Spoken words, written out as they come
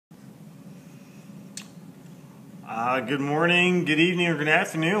Good morning, good evening, or good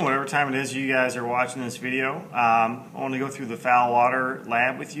afternoon, whatever time it is you guys are watching this video. I want to go through the foul water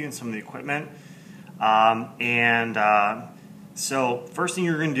lab with you and some of the equipment. So first thing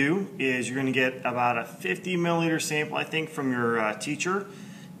you're going to do is you're going to get about a 50 milliliter sample, I think, from your teacher.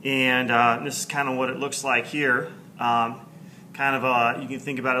 And this is kind of what it looks like here. You can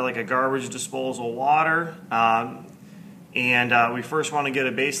think about it like a garbage disposal water. We first want to get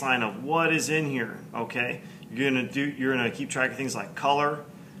a baseline of what is in here, okay? You're gonna keep track of things like color,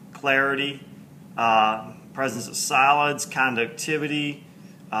 clarity, presence of solids, conductivity,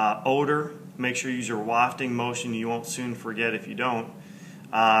 odor. Make sure you use your wafting motion. You won't soon forget if you don't.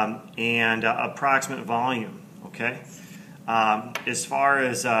 And approximate volume. Okay. As far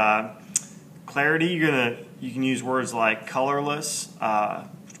as clarity, you can use words like colorless,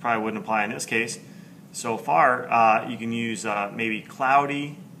 which probably wouldn't apply in this case. So far, you can use maybe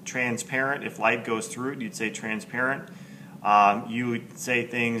cloudy, transparent. If light goes through it, you'd say transparent. You would say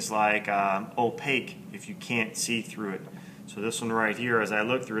things like opaque if you can't see through it. So this one right here, as I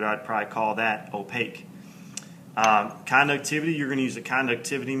look through it, I'd probably call that opaque. Conductivity, you're going to use a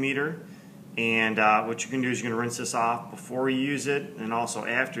conductivity meter. And what you're going to do is you're going to rinse this off before you use it and also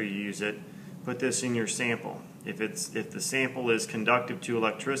after you use it. Put this in your sample. If the sample is conductive to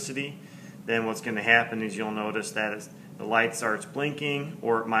electricity, then what's going to happen is you'll notice that the light starts blinking,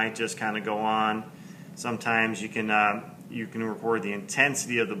 or it might just kind of go on. Sometimes you can record the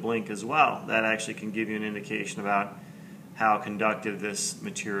intensity of the blink as well. That actually can give you an indication about how conductive this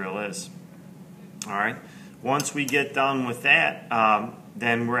material is. All right. Once we get done with that,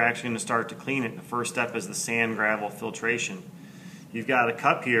 then we're actually going to start to clean it. The first step is the sand gravel filtration. You've got a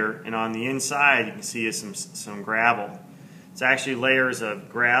cup here, and on the inside you can see some gravel. It's actually layers of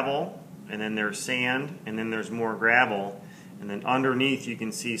gravel, and then there's sand, and then there's more gravel, and then underneath you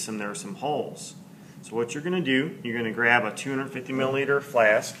can see there are some holes. So what you're going to do, you're going to grab a 250 milliliter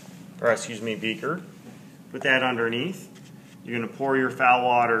beaker, put that underneath. You're going to pour your foul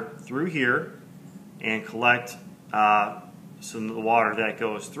water through here and collect some of the water that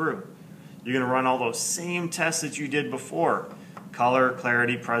goes through. You're going to run all those same tests that you did before: color,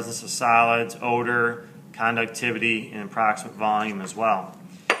 clarity, presence of solids, odor, conductivity, and approximate volume as well.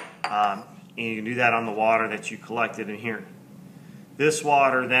 And you can do that on the water that you collected in here. This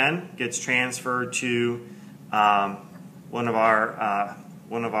water then gets transferred to one of our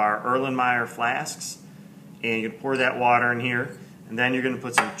Erlenmeyer flasks, and you can pour that water in here, and then you're going to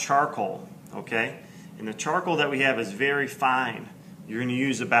put some charcoal. Okay, and the charcoal that we have is very fine. You're going to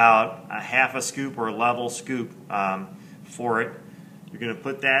use about a half a scoop or a level scoop for it. You're going to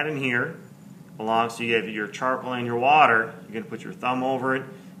put that in here so you have your charcoal and your water. You're going to put your thumb over it,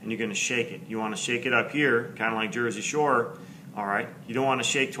 and you're going to shake it. You want to shake it up here, kind of like Jersey Shore. All right. You don't want to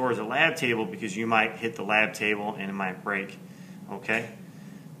shake towards the lab table because you might hit the lab table and it might break. Okay.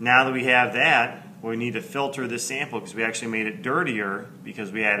 Now that we have that, we need to filter this sample because we actually made it dirtier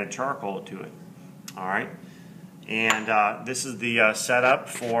because we added charcoal to it. All right. And this is the setup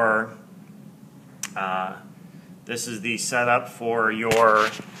for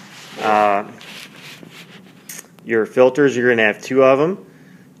your filters. You're going to have two of them.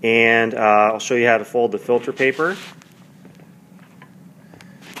 And I'll show you how to fold the filter paper.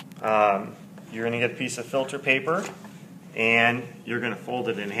 You're going to get a piece of filter paper, and you're going to fold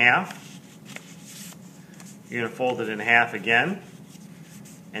it in half. You're going to fold it in half again.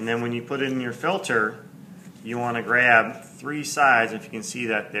 And then when you put it in your filter, you want to grab three sides, if you can see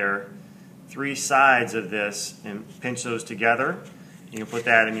that there, three sides of this, and pinch those together. You can put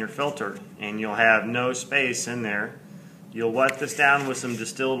that in your filter, and you'll have no space in there. You'll wet this down with some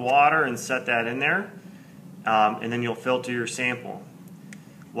distilled water and set that in there, and then you'll filter your sample.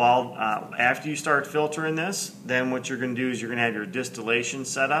 After you start filtering this, then what you're going to do is you're going to have your distillation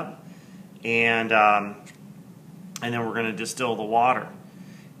set up, and then we're going to distill the water.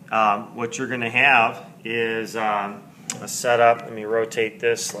 What you're going to have is a setup. Let me rotate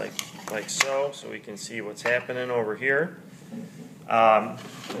this like so we can see what's happening over here. All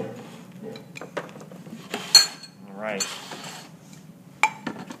right.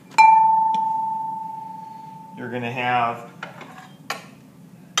 You're going to have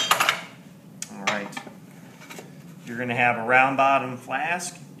a round bottom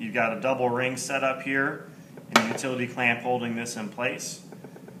flask. You've got a double ring set up here and a utility clamp holding this in place.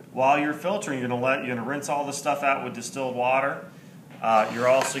 While you're filtering, you're going to rinse all this stuff out with distilled water. You're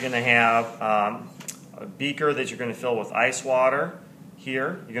also going to have a beaker that you're going to fill with ice water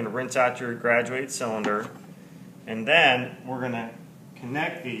here. You're going to rinse out your graduated cylinder, and then we're going to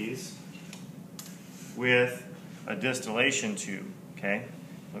connect these with a distillation tube. Okay,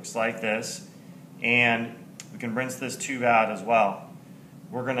 looks like this. And we can rinse this tube out as well.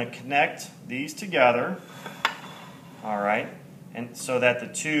 We're going to connect these together, all right, and so that the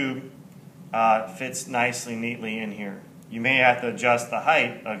tube fits nicely, neatly in here. You may have to adjust the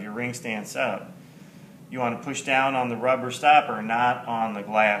height of your ring stand setup. You want to push down on the rubber stopper, not on the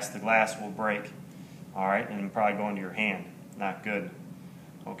glass. The glass will break, all right, and probably go into your hand. Not good.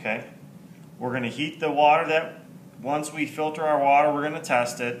 Okay. We're going to heat the water. That once we filter our water, we're going to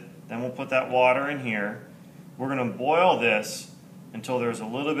test it. Then we'll put that water in here. We're going to boil this until there's a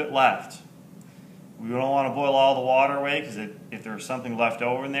little bit left. We don't want to boil all the water away, because if there's something left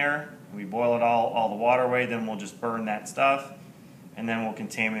over in there, and we boil it all the water away, then we'll just burn that stuff, and then we'll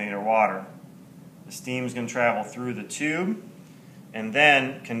contaminate our water. The steam is going to travel through the tube and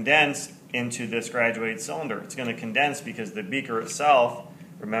then condense into this graduated cylinder. It's going to condense because the beaker itself,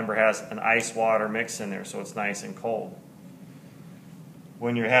 remember, has an ice water mix in there, so it's nice and cold.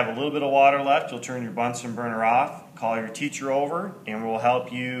 When you have a little bit of water left, you'll turn your Bunsen burner off, call your teacher over, and we'll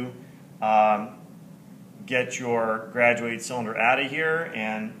help you get your graduated cylinder out of here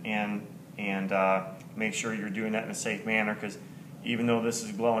and make sure you're doing that in a safe manner, because even though this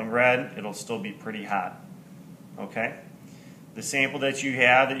is glowing red, it'll still be pretty hot. Okay? The sample that you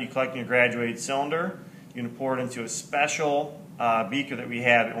have that you collect in your graduated cylinder, you're going to pour it into a special beaker that we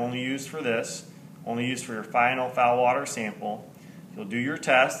have only used for this, only used for your final foul water sample. You'll do your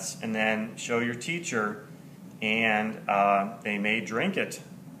tests and then show your teacher, and they may drink it,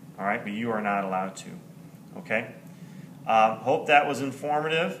 all right, but you are not allowed to. Okay? Hope that was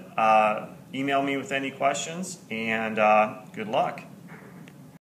informative. Email me with any questions, and good luck.